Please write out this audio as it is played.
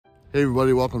Hey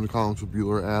everybody, welcome to Comics with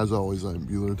Bueller. As always, I'm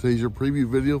Bueller. Today's your preview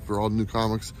video for all new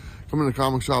comics coming to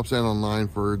comic shops and online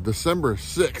for December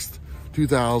 6th,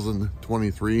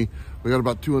 2023. We got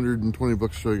about 220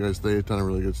 books to show you guys today, a ton of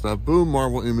really good stuff. Boom,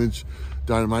 Marvel, Image,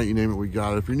 Dynamite, you name it, we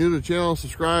got it. If you're new to the channel,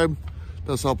 subscribe.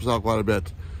 Does help us out quite a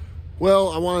bit.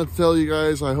 Well, I wanted to tell you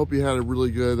guys, I hope you had a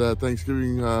really good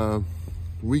Thanksgiving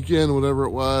weekend, whatever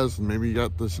it was, and maybe you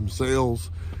got some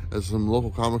sales at some local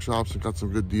comic shops and got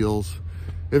some good deals.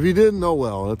 If you didn't know,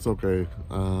 well, that's okay.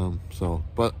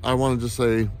 But I wanted to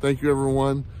say thank you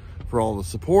everyone for all the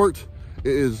support.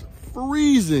 It is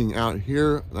freezing out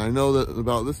here, and I know that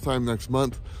about this time next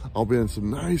month I'll be in some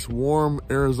nice warm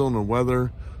Arizona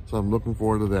weather, so I'm looking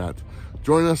forward to that.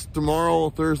 Join us tomorrow,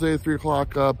 Thursday, 3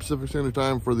 o'clock Pacific Standard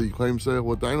Time for the claim sale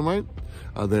with Dynamite.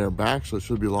 They are back, so it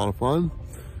should be a lot of fun.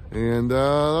 And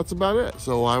that's about it.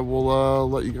 So I will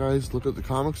let you guys look at the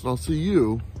comics, and I'll see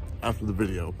you after the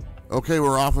video. Okay,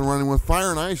 we're off and running with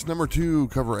Fire and Ice number 2,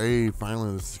 cover A.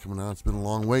 Finally, this is coming out. It's been a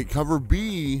long wait. Cover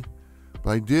B, but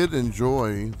I did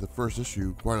enjoy the first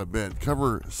issue quite a bit.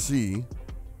 Cover C.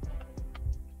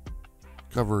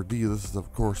 Cover D, this is,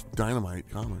 of course, Dynamite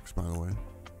Comics, by the way.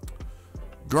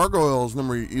 Gargoyles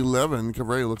number 11,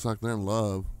 cover A, looks like they're in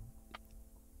love.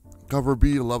 Cover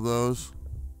B, I love those.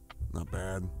 Not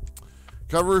bad.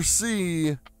 Cover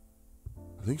C,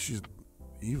 I think she's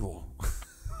evil.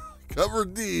 Cover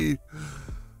D,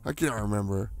 I can't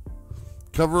remember.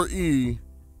 Cover E.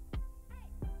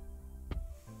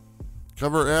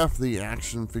 Cover F, the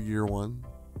action figure one.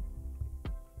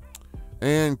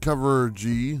 And cover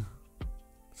G,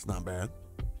 it's not bad.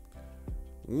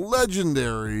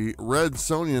 Legendary Red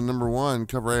Sonja number 1,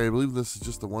 cover A. I believe this is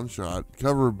just a one-shot.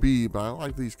 Cover B, but I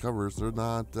like these covers. They're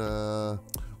not,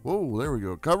 whoa, there we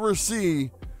go. Cover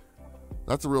C,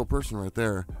 that's a real person right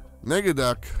there.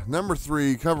 Negaduck number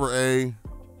 3, cover A.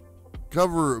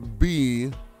 Cover B,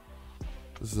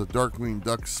 this is a Darkwing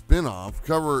Duck spin-off.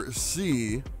 Cover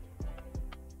C.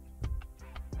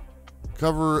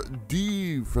 Cover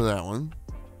D for that one.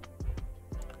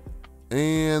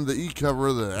 And the E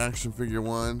cover, the action figure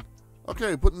one.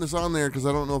 Okay, putting this on there because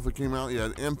I don't know if it came out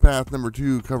yet. Empath number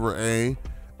 2, cover A.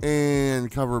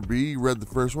 And cover B, read the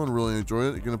first one, really enjoyed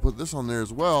it. You're going to put this on there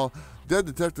as well. Dead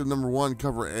Detective number 1,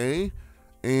 cover A.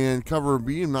 And cover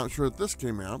B, I'm not sure if this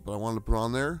came out, but I wanted to put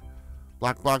on there.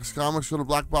 Blackbox Comics, go to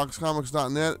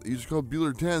blackboxcomics.net. Use code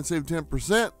Bueller10, save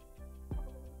 10%.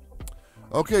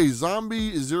 Okay,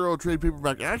 Zombie Zero trade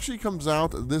paperback actually comes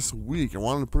out this week. I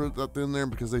wanted to put that in there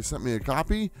because they sent me a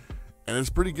copy, and it's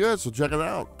pretty good, so check it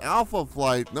out. Alpha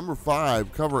Flight number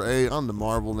 5, cover A, on the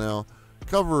Marvel now.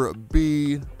 Cover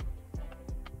B.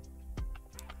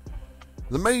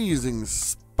 The Amazing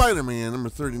Spider-Man number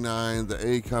 39, the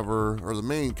A cover, or the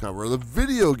main cover, the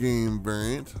video game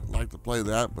variant. I like to play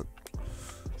that, but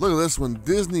look at this one,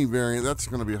 Disney variant, that's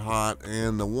going to be hot.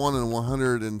 And the 1 in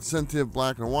 100 incentive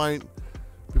black and white,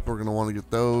 people are going to want to get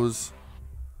those.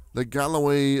 The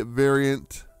Galloway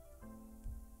variant,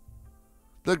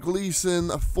 the Gleason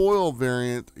foil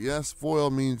variant, yes, foil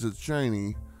means it's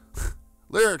shiny.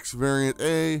 Lyrics variant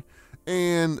A,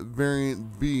 and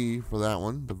variant B for that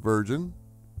one, the Virgin.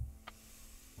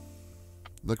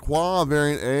 The Qua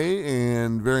variant A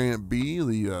and variant B,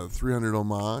 the 300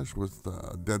 homage with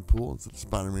Deadpool instead of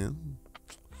Spider-Man.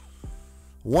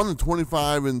 1 in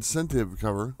 25 incentive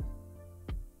cover.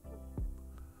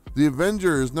 The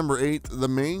Avengers number 8, the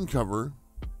main cover.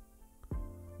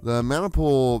 The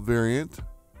Manipul variant,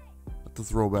 that's a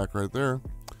throwback right there.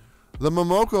 The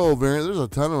Momoko variant, there's a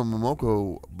ton of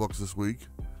Momoko books this week.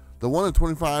 The 1 in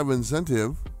 25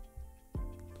 incentive.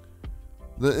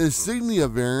 The Insignia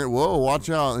variant, whoa,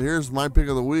 watch out. Here's my pick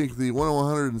of the week, the 1 in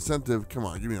 100 incentive. Come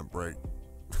on, give me a break.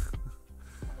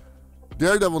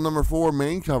 Daredevil number 4,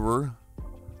 main cover.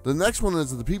 The next one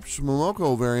is the Peeps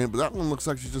Momoko variant, but that one looks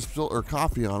like she just spilled her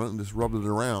coffee on it and just rubbed it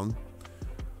around.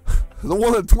 The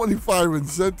 1 in 25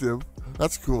 incentive,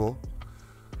 that's cool.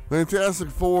 Fantastic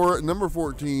Four number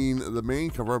 14, the main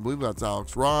cover, I believe that's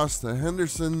Alex Ross. The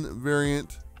Henderson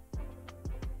variant.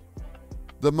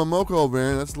 The Momoko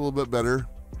variant, that's a little bit better.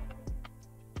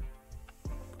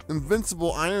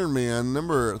 Invincible Iron Man,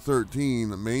 number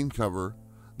 13, main cover.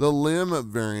 The Lim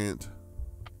variant.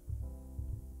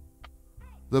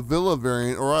 The Villa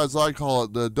variant, or as I call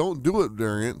it, the Don't Do It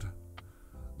variant.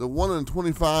 The 1 in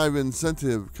 25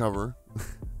 incentive cover.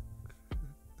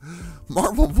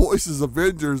 Marvel Voices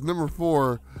Avengers, number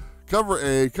 4. Cover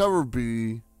A, cover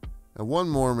B. And one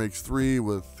more makes 3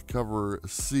 with cover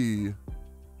C.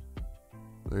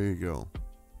 There you go.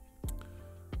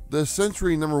 The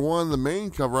Century number 1, the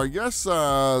main cover. I guess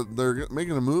they're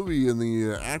making a movie, and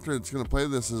the actor that's going to play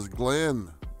this is Glenn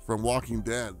from Walking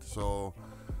Dead. So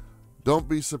don't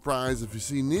be surprised if you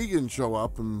see Negan show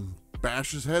up and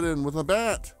bash his head in with a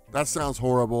bat. That sounds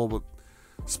horrible, but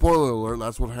spoiler alert,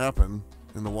 that's what happened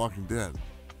in The Walking Dead.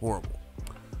 Horrible.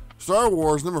 Star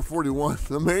Wars number 41,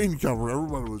 the main cover.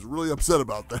 Everybody was really upset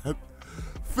about that.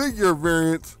 Figure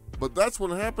variant, but that's what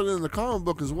happened in the comic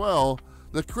book as well.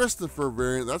 The Christopher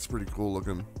variant, that's pretty cool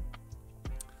looking.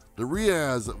 The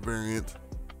Riaz variant.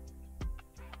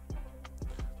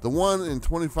 The 1 in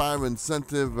 25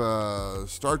 incentive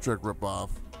Star Trek ripoff.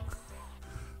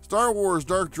 Star Wars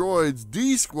Dark Droids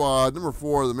D Squad number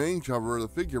 4, the main cover, the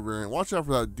figure variant. Watch out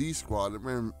for that D Squad. It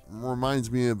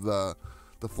reminds me of the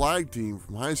flag team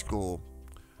from high school.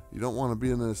 You don't want to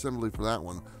be in the assembly for that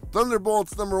one.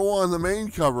 Thunderbolts number 1, the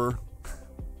main cover.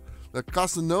 The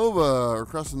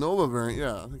Casanova variant.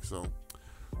 Yeah, I think so.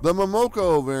 The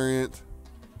Momoko variant.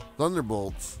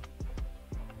 Thunderbolts.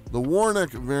 The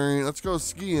Warnick variant, let's go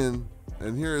skiing.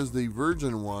 And here is the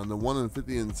Virgin one, the 1 in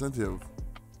 50 incentive.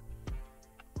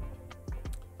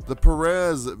 The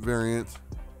Perez variant.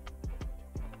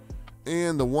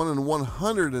 And the 1 in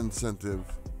 100 incentive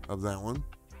of that one.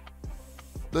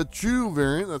 The Chew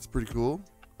variant, that's pretty cool.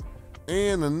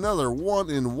 And another 1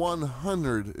 in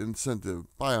 100 incentive.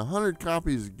 Buy 100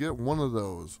 copies, get one of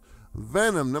those.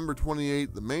 Venom number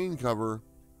 28, the main cover.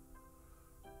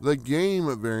 The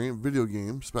game variant, video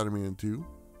game, Spider-Man 2.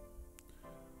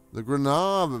 The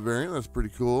Grenave variant, that's pretty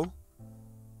cool.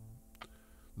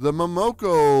 The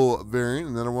Momoko variant,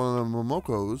 another one of the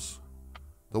Momokos.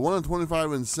 The 1 in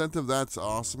 25 incentive, that's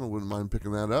awesome. I wouldn't mind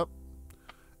picking that up.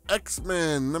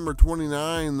 X-Men number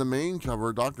 29, the main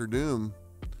cover, Dr. Doom.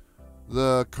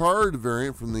 The card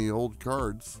variant from the old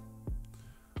cards.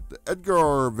 The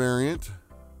Edgar variant.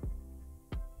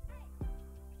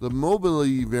 The Mobile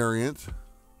variant.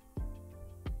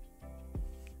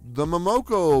 The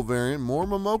Momoko variant, more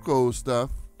Momoko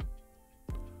stuff.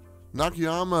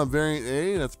 Nakayama variant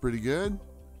A, that's pretty good.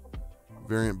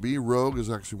 Variant B, Rogue, is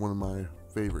actually one of my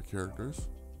favorite characters.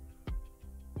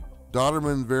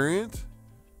 Dodderman variant.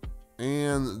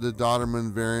 And the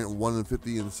Dodderman variant 1 in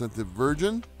 50 incentive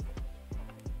Virgin.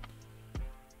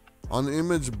 On the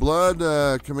image,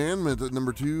 Blood Commandment at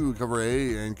number 2, cover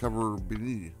A and cover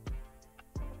B.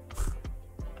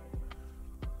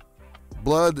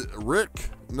 Blood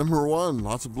Rick, number 1,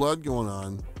 lots of blood going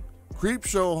on. Creep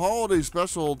Show Holiday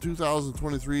Special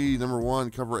 2023, number 1,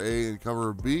 cover A and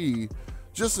cover B.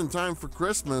 Just in time for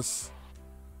Christmas.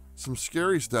 Some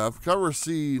scary stuff. Cover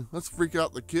C, let's freak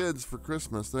out the kids for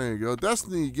Christmas. There you go.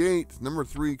 Destiny Gate, number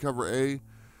 3, cover A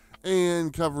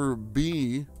and cover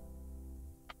B.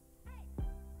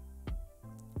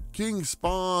 King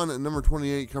Spawn at number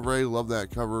 28, cover A, love that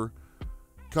cover.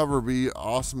 Cover B,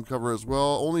 awesome cover as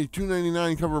well. Only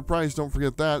 $2.99 cover price, don't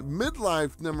forget that.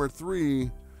 Midlife number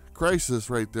 3, Crisis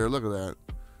right there, look at that.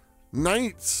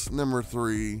 Knights number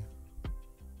 3,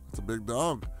 that's a big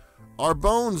dog. Our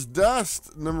Bones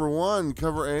Dust number 1,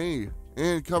 cover A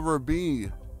and cover B.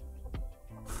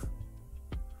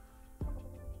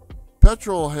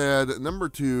 Petrol Head number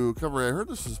 2, cover A. I heard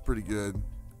this is pretty good.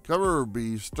 Cover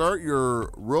B, Start Your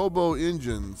Robo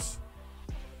Engines.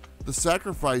 The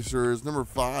Sacrificers number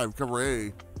 5, cover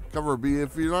A. Cover B,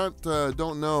 if you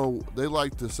don't know, they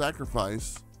like to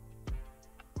sacrifice.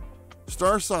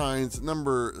 Star Signs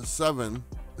number 7.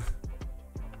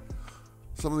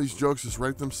 Some of these jokes just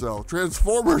write themselves.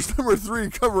 Transformers number 3,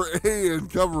 cover A and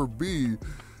cover B.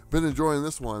 Been enjoying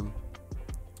this one.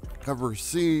 Cover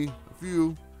C, a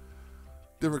few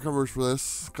different covers for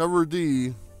this. Cover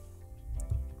D.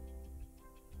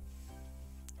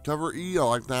 Cover E, I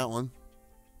like that one.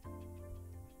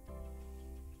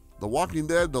 The Walking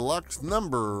Dead Deluxe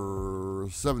number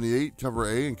 78, cover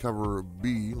A and cover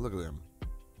B. Look at them.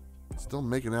 Still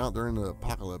making out during the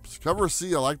apocalypse. Cover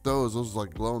C, I like those. Those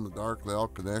like glow in the dark. They all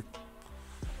connect.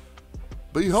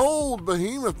 Behold,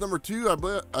 Behemoth number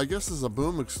 2. I guess is a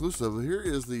Boom exclusive. Here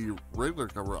is the regular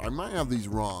cover. I might have these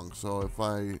wrong, so if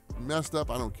I messed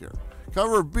up, I don't care.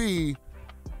 Cover B.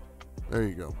 There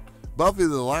you go. Buffy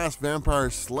the Last Vampire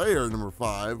Slayer number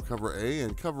 5, cover A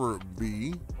and cover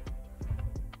B.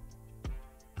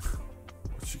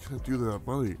 What's she gonna do to that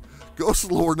buddy? Ghost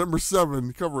Lord number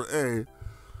 7, cover A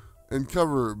and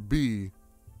cover B.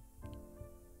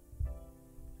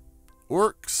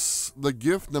 Orcs the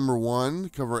Gift number 1,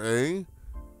 cover A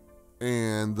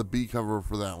and the B cover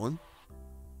for that one.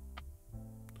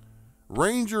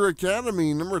 Ranger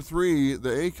Academy number 3,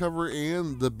 the A cover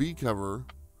and the B cover.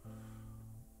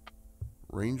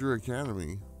 Ranger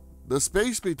Academy. The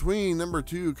Space Between number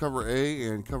 2, cover A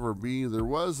and cover B. There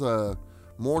was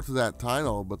more to that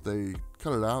title, but they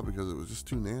cut it out because it was just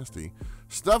too nasty.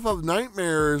 Stuff of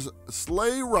Nightmares,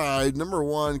 Sleigh Ride,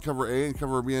 #1, cover A and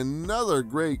cover B. Another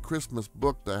great Christmas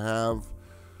book to have.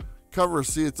 Cover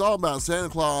C, it's all about Santa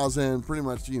Claus and pretty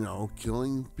much, you know,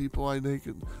 killing people, I take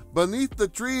it. Beneath the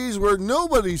Trees Where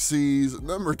Nobody Sees,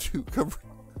 #2, cover.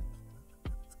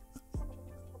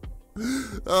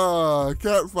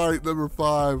 Cat Fight,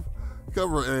 #5,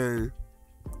 cover A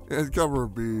and cover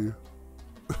B.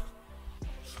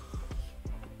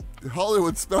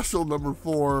 Hollywood Special,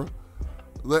 #4,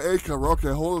 the A cover.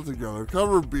 Okay, hold it together.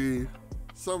 Cover B.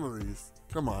 Some of these.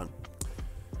 Come on.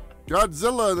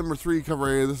 Godzilla, #3, cover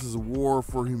A. This is a War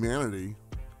for Humanity.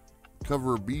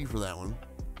 Cover B for that one.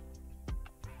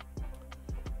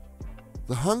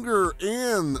 The Hunger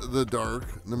and the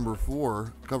Dark,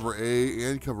 #4, cover A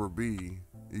and cover B.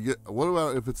 You get. What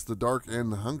about if it's the Dark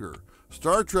and the Hunger?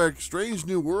 Star Trek: Strange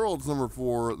New Worlds,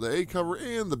 #4, the A cover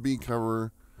and the B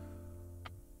cover.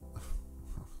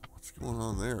 What's going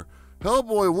on there?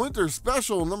 Hellboy Winter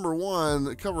Special,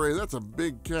 #1, cover A. That's a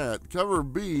big cat. Cover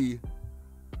B.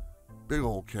 Big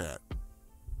old cat.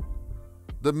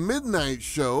 The Midnight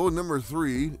Show,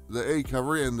 #3, the A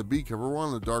cover and the B cover.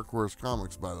 One of the Dark Horse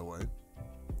comics, by the way.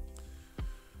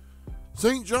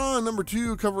 St. John,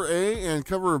 #2, cover A and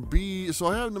cover B. So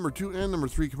I have #2 and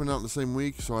 #3 coming out in the same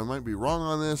week, so I might be wrong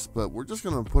on this, but we're just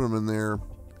going to put them in there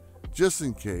just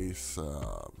in case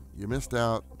you missed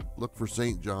out. Look for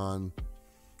St. John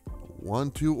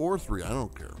 1, 2, or 3. I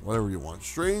don't care. Whatever you want.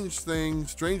 Stranger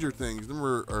Things, Stranger Things, The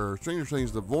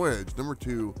Voyage,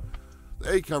 #2,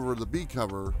 the A cover, the B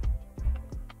cover,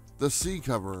 the C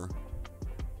cover,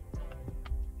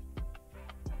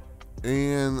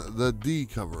 and the D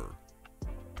cover.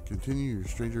 Continue your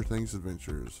Stranger Things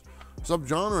adventures.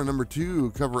 Subgenre,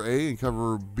 #2, cover A and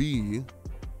cover B.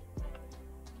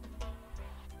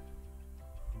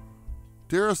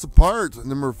 Tear Us Apart,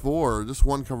 #4, just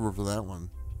one cover for that one.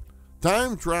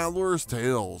 Time Traveler's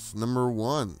Tales,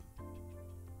 #1.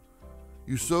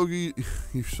 Usagi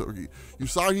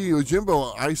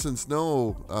Yojimbo, Ice and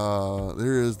Snow.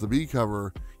 There is the B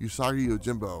cover. Usagi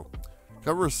Yojimbo.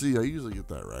 Cover C, I usually get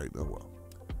that right. Oh well.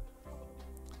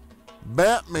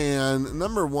 Batman,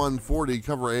 #140,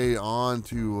 cover A on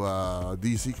to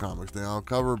DC Comics now.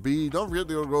 Cover B, don't forget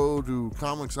to go to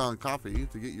Comics on Coffee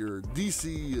to get your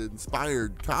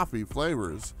DC-inspired coffee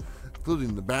flavors,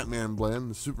 including the Batman blend,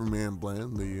 the Superman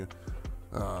blend, the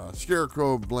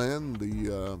Scarecrow blend,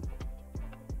 the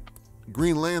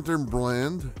Green Lantern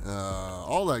blend,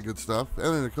 all that good stuff.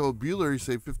 Enter the code Bueller, you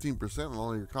save 15% on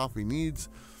all your coffee needs.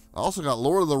 I also got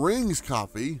Lord of the Rings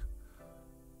coffee.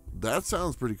 That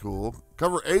sounds pretty cool.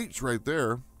 Cover H right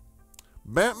there.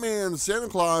 Batman, Santa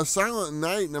Claus, Silent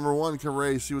Night, #1, cover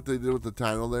A. See what they did with the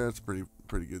title there? It's pretty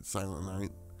good, Silent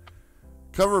Night.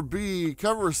 Cover B,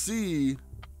 cover C.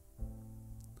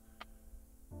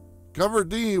 Cover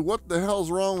D, what the hell's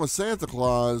wrong with Santa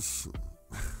Claus?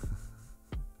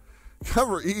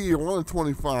 Cover E, 1 in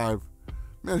 25.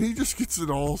 Man, he just gets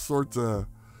in all sorts of...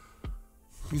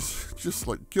 He's just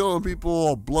like killing people,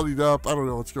 all bloodied up. I don't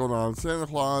know what's going on. Santa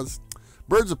Claus.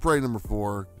 Birds of Prey,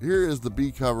 #4. Here is the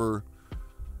B cover.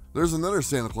 There's another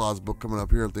Santa Claus book coming up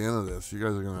here at the end of this. You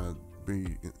guys are going to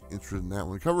be interested in that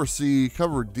one. Cover C,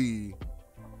 cover D.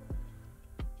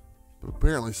 But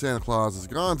apparently Santa Claus has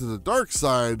gone to the dark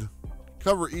side.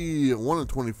 Cover E, 1 in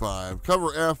 25.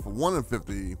 Cover F, 1 in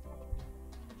 50.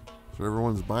 So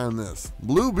everyone's buying this.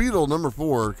 Blue Beetle,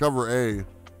 #4. Cover A.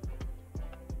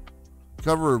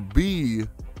 Cover B.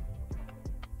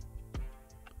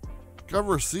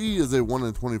 Cover C is a 1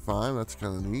 in 25. That's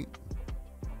kind of neat.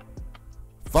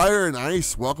 Fire and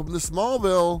Ice, Welcome to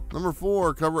Smallville,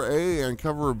 #4. Cover A and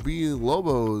cover B.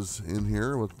 Lobos in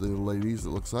here with the ladies, it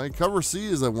looks like. Cover C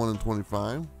is a 1 in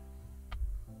 25.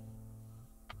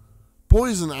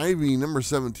 Poison Ivy,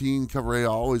 #17. Cover A. I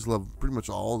always love pretty much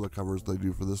all the covers they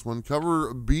do for this one.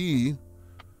 Cover B.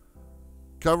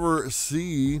 Cover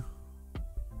C.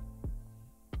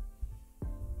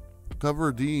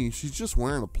 Cover D, she's just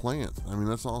wearing a plant. I mean,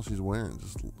 that's all she's wearing.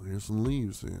 Just here's some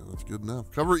leaves. Yeah, that's good enough.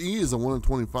 Cover E is a 1 in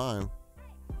 25.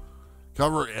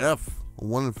 Cover F, a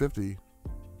 1 in 50.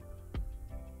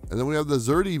 And then we have the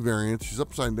Zerdy variant. She's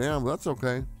upside down, but that's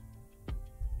okay.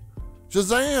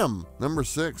 Shazam,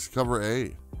 #6, cover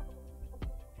A.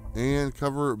 And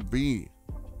cover B.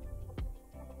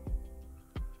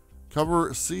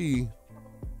 Cover C.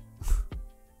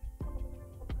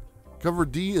 Cover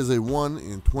D is a 1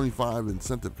 in 25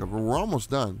 incentive cover. We're almost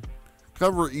done.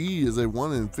 Cover E is a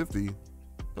 1 in 50.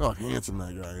 Oh, how handsome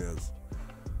that guy is.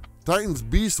 Titans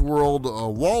Beast World,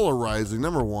 Waller Rising,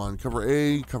 #1. Cover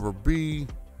A, cover B.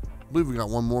 I believe we got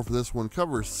one more for this one.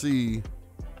 Cover C.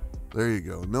 There you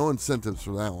go. No incentives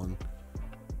for that one.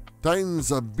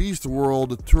 Titans Beast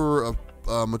World Tour of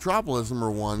Metropolis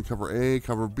 #1, cover A,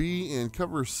 cover B, and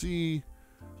cover C.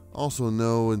 Also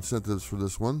no incentives for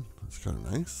this one. That's kind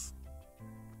of nice.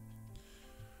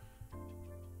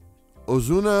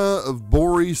 Ozuna of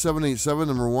Bori 787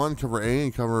 #1, cover A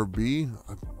and cover B.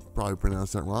 I probably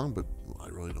pronounced that wrong, but I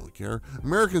really don't care.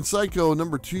 American Psycho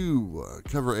 #2,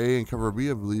 cover A and cover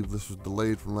B. I believe this was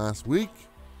delayed from last week.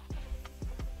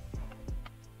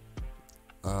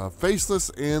 Faceless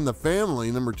and the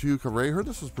Family #2, cover A. Heard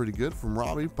this was pretty good from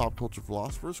Robbie, Pop Culture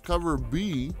Philosophers. Cover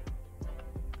B.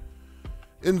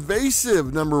 Invasive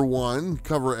 #1,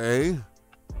 cover A.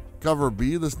 Cover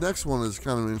B. This next one is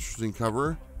kind of an interesting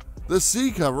cover. The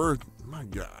C cover, my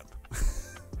God.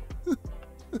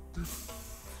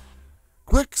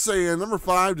 Quicksand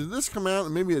 #5. Did this come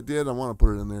out? Maybe it did. I want to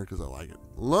put it in there because I like it.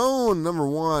 Lone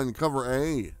 #1, cover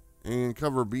A. And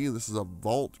cover B. This is a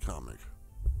Vault comic.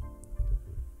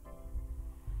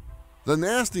 The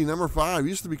Nasty #5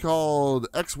 used to be called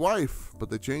Ex-Wife, but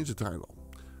they changed the title.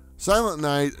 Silent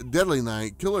Night, Deadly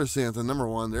Night, Killer Santa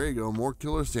 #1. There you go, more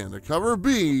Killer Santa. Cover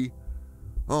B.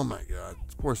 Oh my God,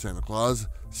 poor Santa Claus.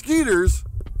 Skeeters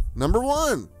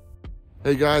 #1.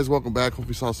 Hey guys, welcome back. Hope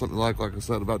you saw something like I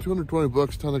said, about 220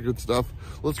 books, ton of good stuff.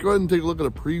 Let's go ahead and take a look at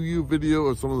a preview video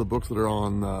of some of the books that are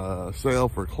on sale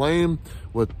for claim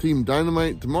with Team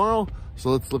Dynamite tomorrow.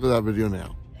 So let's look at that video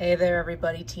now. Hey there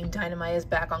everybody, Team Dynamite is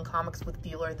back on Comics with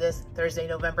Bueller this Thursday,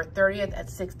 November 30th at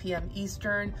 6 p.m.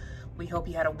 Eastern. We hope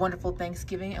you had a wonderful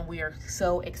Thanksgiving and we are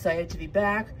so excited to be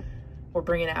back. We're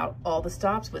bringing out all the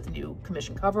stops with new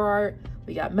commission cover art.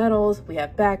 We got medals, we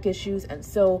have back issues, and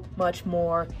so much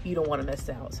more. You don't want to miss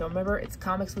out. So remember, it's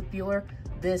Comics with Bueller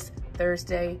this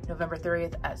Thursday, November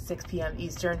 30th at 6 p.m.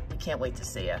 Eastern. We can't wait to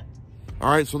see you.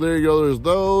 All right, so there you go. There's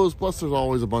those. Plus, there's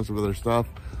always a bunch of other stuff.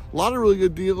 A lot of really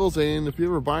good deals, and if you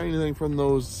ever buy anything from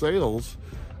those sales,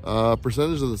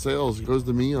 percentage of the sales goes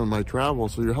to me on my travel,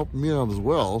 so you're helping me out as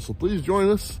well. So please join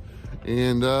us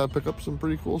and pick up some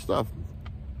pretty cool stuff.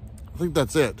 I think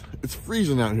that's it. It's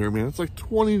freezing out here, man. It's like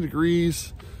 20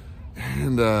 degrees,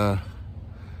 and yeah,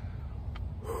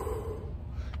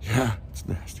 it's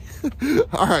nasty.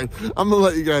 All right, I'm gonna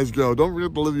let you guys go. Don't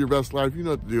forget to live your best life. You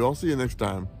know what to do. I'll see you next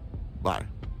time. Bye.